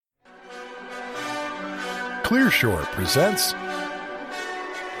Clearshore presents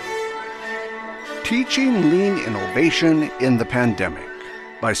Teaching Lean Innovation in the Pandemic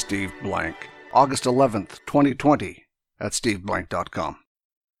by Steve Blank, August 11th, 2020 at steveblank.com.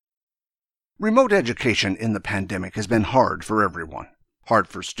 Remote education in the pandemic has been hard for everyone. Hard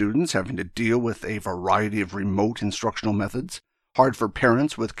for students having to deal with a variety of remote instructional methods, hard for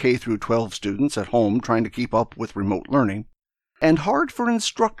parents with K-12 students at home trying to keep up with remote learning, and hard for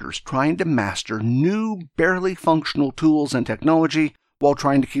instructors trying to master new, barely functional tools and technology while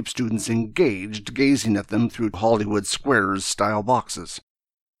trying to keep students engaged, gazing at them through Hollywood Squares-style boxes.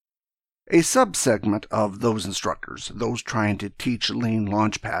 A subsegment of those instructors, those trying to teach Lean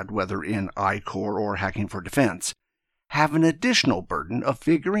Launchpad, whether in I-Corps or Hacking for Defense, have an additional burden of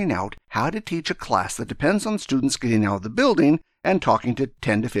figuring out how to teach a class that depends on students getting out of the building and talking to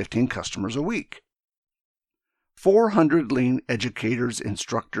 10 to 15 customers a week. 400 Lean educators,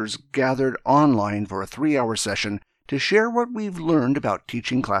 instructors gathered online for a 3-hour session to share what we've learned about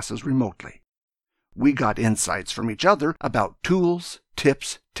teaching classes remotely. We got insights from each other about tools,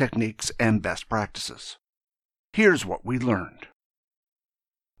 tips, techniques, and best practices. Here's what we learned.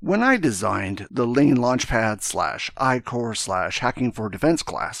 When I designed the Lean Launchpad /I-Corps Hacking for Defense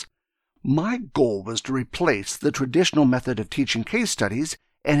class, my goal was to replace the traditional method of teaching case studies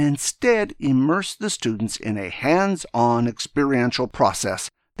and instead immerse the students in a hands-on experiential process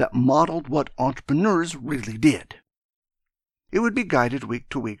that modeled what entrepreneurs really did. It would be guided week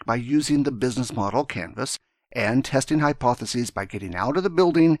to week by using the business model Canvas and testing hypotheses by getting out of the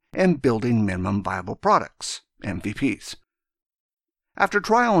building and building minimum viable products, MVPs. After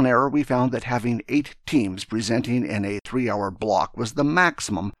trial and error, we found that having 8 teams presenting in a 3-hour block was the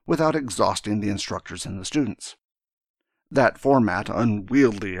maximum without exhausting the instructors and the students. That format,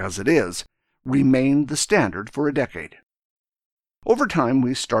 unwieldy as it is, remained the standard for a decade. Over time,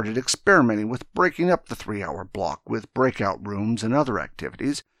 we started experimenting with breaking up the 3-hour block with breakout rooms and other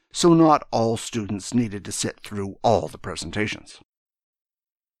activities, so not all students needed to sit through all the presentations.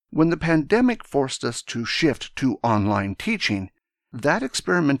 When the pandemic forced us to shift to online teaching, that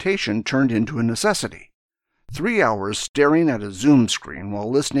experimentation turned into a necessity. 3 hours staring at a Zoom screen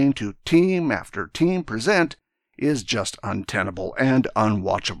while listening to team after team present is just untenable and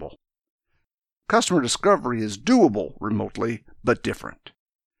unwatchable. Customer discovery is doable remotely, but different.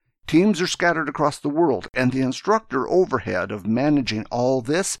 Teams are scattered across the world, and the instructor overhead of managing all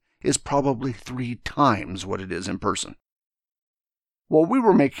this is probably 3 times what it is in person. While we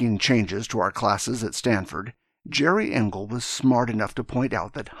were making changes to our classes at Stanford, Jerry Engel was smart enough to point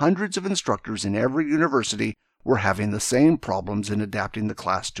out that hundreds of instructors in every university were having the same problems in adapting the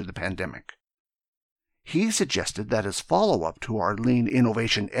class to the pandemic. He suggested that as follow-up to our Lean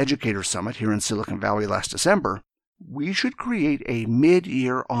Innovation Educator Summit here in Silicon Valley last December, we should create a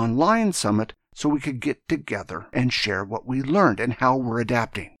mid-year online summit so we could get together and share what we learned and how we're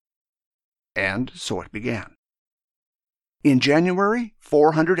adapting. And so it began. In January,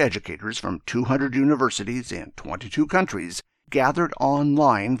 400 educators from 200 universities in 22 countries gathered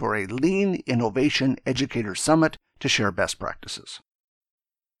online for a Lean Innovation Educator Summit to share best practices.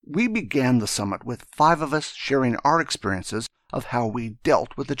 We began the summit with 5 of us sharing our experiences of how we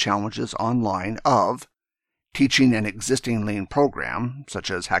dealt with the challenges online of teaching an existing Lean program, such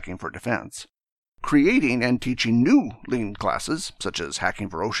as Hacking for Defense, creating and teaching new Lean classes, such as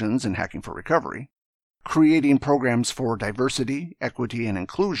Hacking for Oceans and Hacking for Recovery, creating programs for diversity, equity, and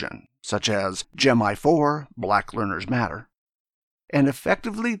inclusion, such as GEM I-4, Black Learners Matter, and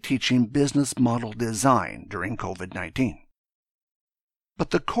effectively teaching business model design during COVID-19. But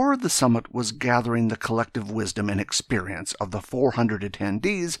the core of the summit was gathering the collective wisdom and experience of the 400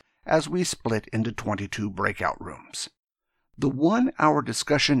 attendees as we split into 22 breakout rooms. The 1-hour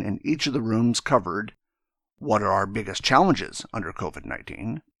discussion in each of the rooms covered what are our biggest challenges under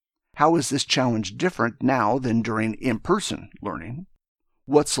COVID-19, how is this challenge different now than during in-person learning,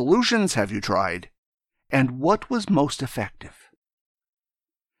 what solutions have you tried, and what was most effective.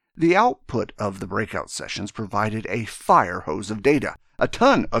 The output of the breakout sessions provided a fire hose of data, a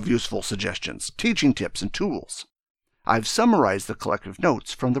ton of useful suggestions, teaching tips, and tools. I've summarized the collective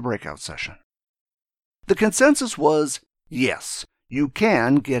notes from the breakout session. The consensus was, yes, you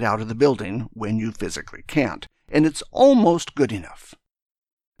can get out of the building when you physically can't, and it's almost good enough.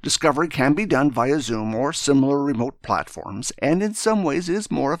 Discovery can be done via Zoom or similar remote platforms, and in some ways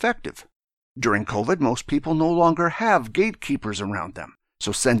is more effective. During COVID, most people no longer have gatekeepers around them,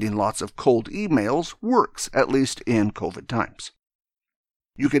 so sending lots of cold emails works, at least in COVID times.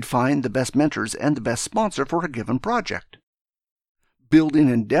 You could find the best mentors and the best sponsor for a given project. Building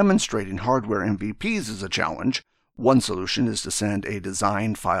and demonstrating hardware MVPs is a challenge. One solution is to send a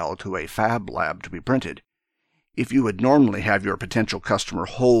design file to a fab lab to be printed. If you would normally have your potential customer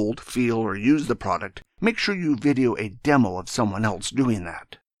hold, feel, or use the product, make sure you video a demo of someone else doing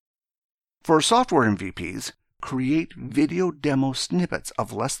that. For software MVPs, create video demo snippets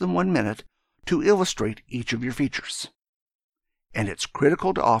of less than 1 minute to illustrate each of your features. And it's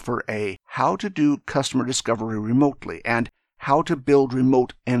critical to offer a how to do customer discovery remotely and how to build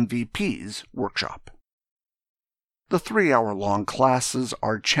remote MVPs workshop. The 3-hour-long classes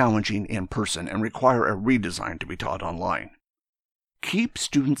are challenging in person and require a redesign to be taught online. Keep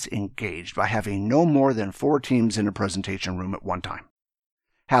students engaged by having no more than 4 teams in a presentation room at one time.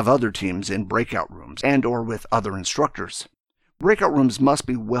 Have other teams in breakout rooms and/or with other instructors. Breakout rooms must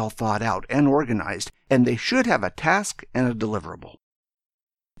be well thought out and organized, and they should have a task and a deliverable.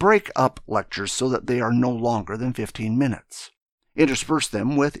 Break up lectures so that they are no longer than 15 minutes. Intersperse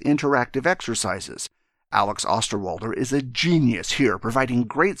them with interactive exercises. Alex Osterwalder is a genius here, providing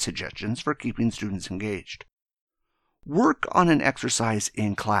great suggestions for keeping students engaged. Work on an exercise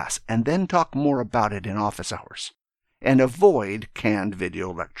in class and then talk more about it in office hours. And avoid canned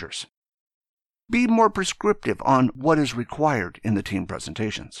video lectures. Be more prescriptive on what is required in the team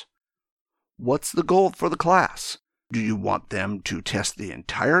presentations. What's the goal for the class? Do you want them to test the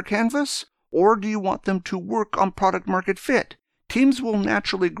entire canvas? Or do you want them to work on product market fit? Teams will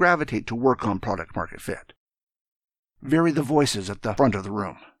naturally gravitate to work on product market fit. Vary the voices at the front of the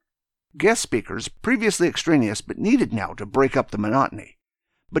room. Guest speakers, previously extraneous but needed now to break up the monotony.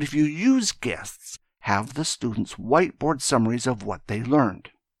 But if you use guests, have the students whiteboard summaries of what they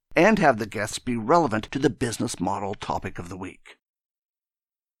learned, and have the guests be relevant to the business model topic of the week.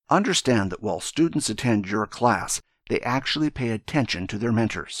 Understand that while students attend your class, they actually pay attention to their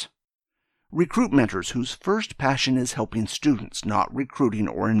mentors. Recruit mentors whose first passion is helping students, not recruiting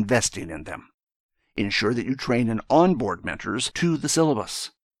or investing in them. Ensure that you train and onboard mentors to the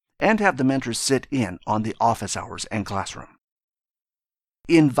syllabus, and have the mentors sit in on the office hours and classroom.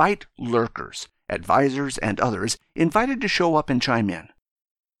 Invite lurkers, advisors, and others invited to show up and chime in.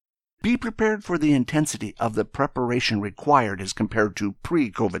 Be prepared for the intensity of the preparation required as compared to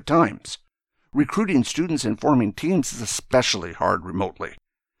pre-COVID times. Recruiting students and forming teams is especially hard remotely.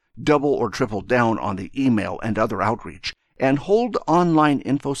 Double or triple down on the email and other outreach, and hold online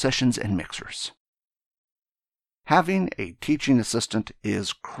info sessions and mixers. Having a teaching assistant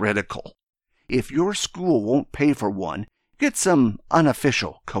is critical. If your school won't pay for one, get some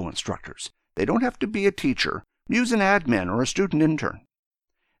unofficial co-instructors. They don't have to be a teacher. Use an admin or a student intern.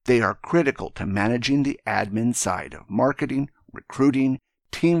 They are critical to managing the admin side of marketing, recruiting,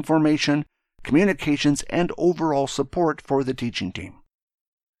 team formation, communications, and overall support for the teaching team.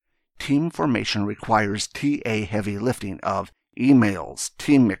 Team formation requires TA heavy lifting of emails,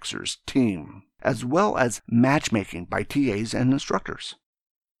 team mixers, team, as well as matchmaking by TAs and instructors.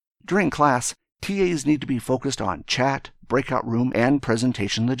 During class, TAs need to be focused on chat, breakout room, and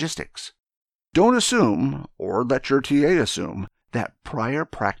presentation logistics. Don't assume, or let your TA assume, that prior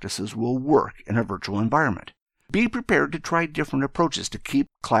practices will work in a virtual environment. Be prepared to try different approaches to keep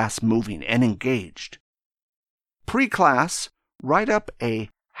class moving and engaged. Pre-class, write up a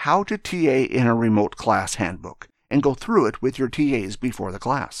How to TA in a Remote Class handbook and go through it with your TAs before the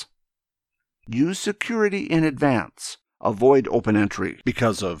class. Use security in advance. Avoid open entry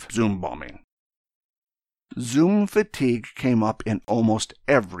because of Zoom bombing. Zoom fatigue came up in almost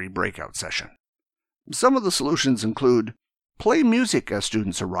every breakout session. Some of the solutions include play music as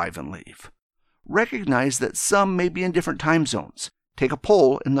students arrive and leave. Recognize that some may be in different time zones. Take a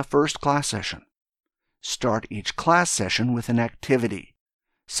poll in the first class session. Start each class session with an activity.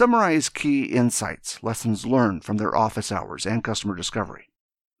 Summarize key insights, lessons learned from their office hours and customer discovery.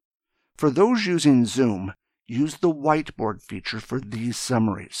 For those using Zoom, use the whiteboard feature for these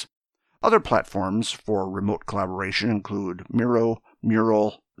summaries. Other platforms for remote collaboration include Miro,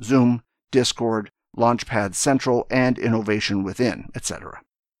 Mural, Zoom, Discord, Launchpad Central, and Innovation Within, etc.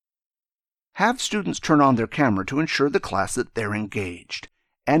 Have students turn on their camera to ensure the class that they're engaged,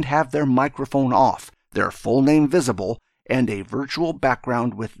 and have their microphone off, their full name visible, and a virtual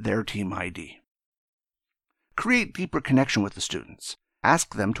background with their team ID. Create deeper connection with the students.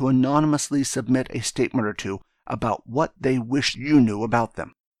 Ask them to anonymously submit a statement or two about what they wish you knew about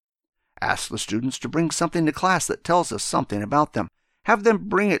them. Ask the students to bring something to class that tells us something about them. Have them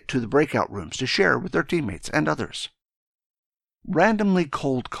bring it to the breakout rooms to share with their teammates and others. Randomly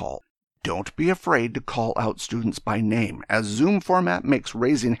cold call. Don't be afraid to call out students by name, as Zoom format makes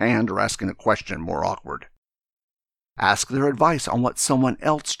raising hand or asking a question more awkward. Ask their advice on what someone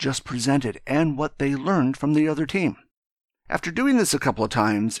else just presented and what they learned from the other team. After doing this a couple of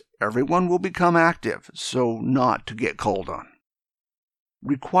times, everyone will become active, so not to get called on.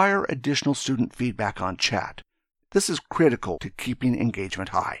 Require additional student feedback on chat. This is critical to keeping engagement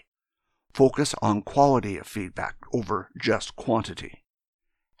high. Focus on quality of feedback over just quantity.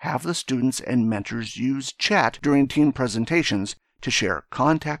 Have the students and mentors use chat during team presentations to share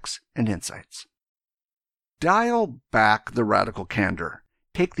context and insights. Dial back the radical candor.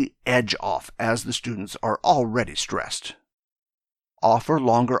 Take the edge off as the students are already stressed. Offer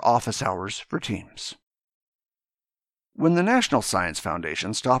longer office hours for teams. When the National Science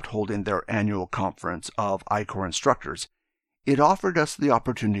Foundation stopped holding their annual conference of I-Corps instructors, it offered us the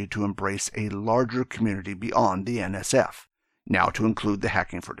opportunity to embrace a larger community beyond the NSF, now to include the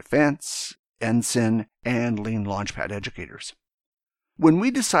Hacking for Defense, Ensign, and Lean Launchpad educators. When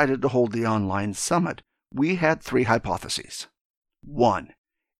we decided to hold the online summit, we had 3 hypotheses. 1.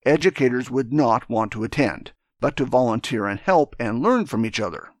 Educators would not want to attend, but to volunteer and help and learn from each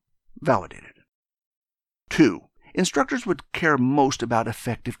other. Validated. 2. Instructors would care most about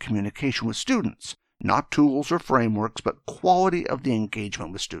effective communication with students, not tools or frameworks, but quality of the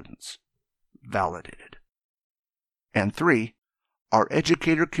engagement with students. Validated. And 3. Our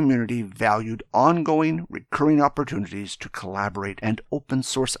educator community valued ongoing, recurring opportunities to collaborate and open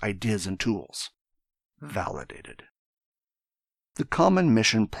source ideas and tools. Validated. The Common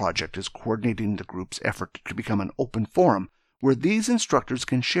Mission Project is coordinating the group's effort to become an open forum where these instructors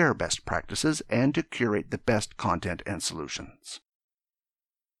can share best practices and to curate the best content and solutions.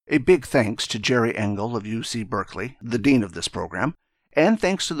 A big thanks to Jerry Engel of UC Berkeley, the dean of this program, and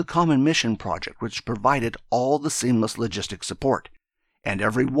thanks to the Common Mission Project, which provided all the seamless logistic support, and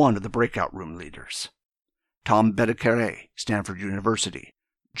every one of the breakout room leaders. Tom Bedicare, Stanford University,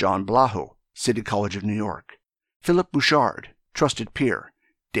 John Blaho, City College of New York, Philip Bouchard, Trusted Peer,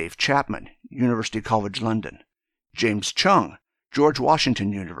 Dave Chapman, University College London, James Chung, George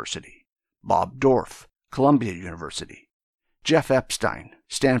Washington University, Bob Dorff, Columbia University, Jeff Epstein,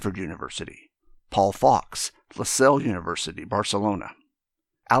 Stanford University, Paul Fox, LaSalle University, Barcelona,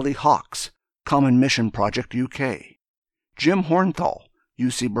 Ali Hawks, Common Mission Project UK, Jim Hornthal,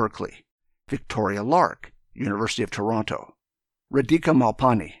 UC Berkeley, Victoria Lark, University of Toronto, Radhika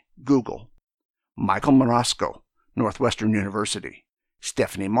Malpani, Google, Michael Marasco, Northwestern University,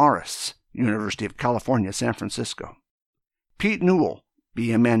 Stephanie Morris, University of California, San Francisco, Pete Newell,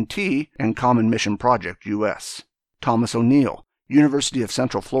 BMNT and Common Mission Project, U.S., Thomas O'Neill, University of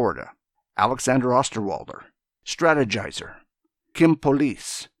Central Florida, Alexander Osterwalder, Strategizer, Kim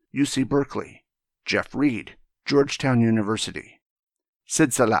Police, UC Berkeley, Jeff Reed, Georgetown University,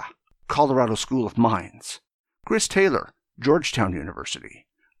 Sid Salah, Colorado School of Mines, Chris Taylor, Georgetown University,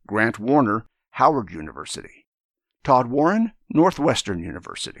 Grant Warner, Howard University, Todd Warren, Northwestern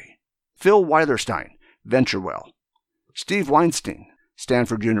University, Phil Weilerstein, VentureWell, Steve Weinstein,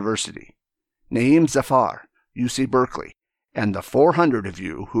 Stanford University, Naeem Zafar, UC Berkeley, and the 400 of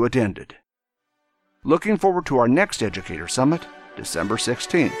you who attended. Looking forward to our next Educator Summit, December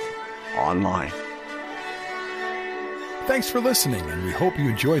 16th, online. Thanks for listening, and we hope you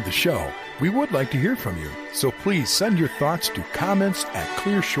enjoyed the show. We would like to hear from you, so please send your thoughts to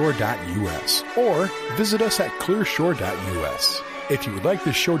comments@clearshore.us or visit us at clearshore.us. If you would like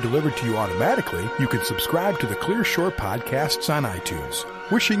this show delivered to you automatically, you can subscribe to the Clearshore podcasts on iTunes.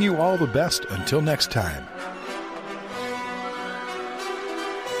 Wishing you all the best until next time.